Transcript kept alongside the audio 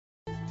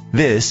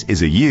This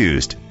is a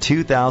used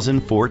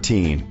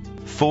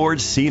 2014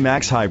 Ford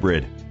C-Max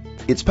Hybrid.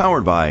 It's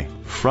powered by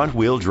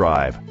front-wheel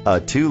drive,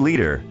 a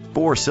 2-liter,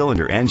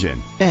 4-cylinder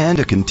engine, and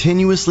a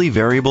continuously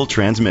variable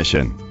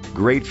transmission.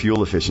 Great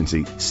fuel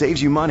efficiency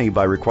saves you money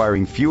by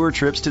requiring fewer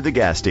trips to the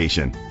gas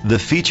station. The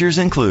features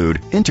include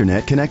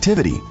internet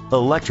connectivity,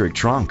 electric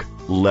trunk,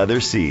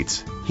 leather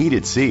seats,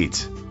 heated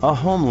seats, a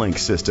home link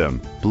system,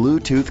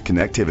 Bluetooth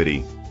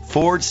connectivity,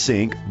 Ford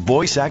Sync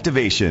voice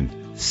activation,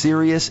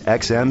 Sirius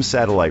XM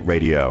satellite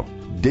radio,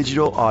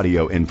 digital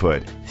audio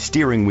input,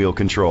 steering wheel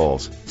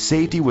controls.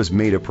 Safety was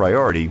made a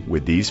priority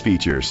with these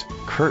features: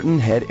 curtain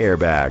head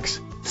airbags,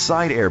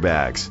 side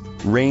airbags,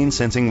 rain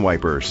sensing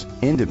wipers,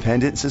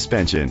 independent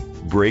suspension,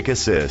 brake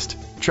assist,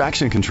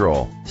 traction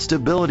control,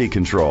 stability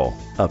control,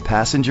 a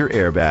passenger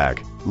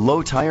airbag,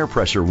 low tire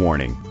pressure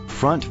warning,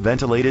 front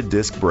ventilated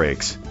disc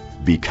brakes.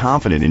 Be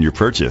confident in your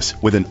purchase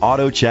with an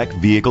AutoCheck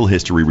Vehicle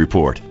History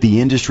Report, the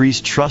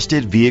industry's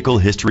trusted vehicle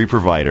history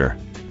provider.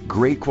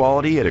 Great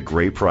quality at a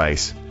great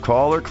price.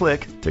 Call or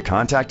click to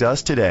contact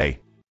us today.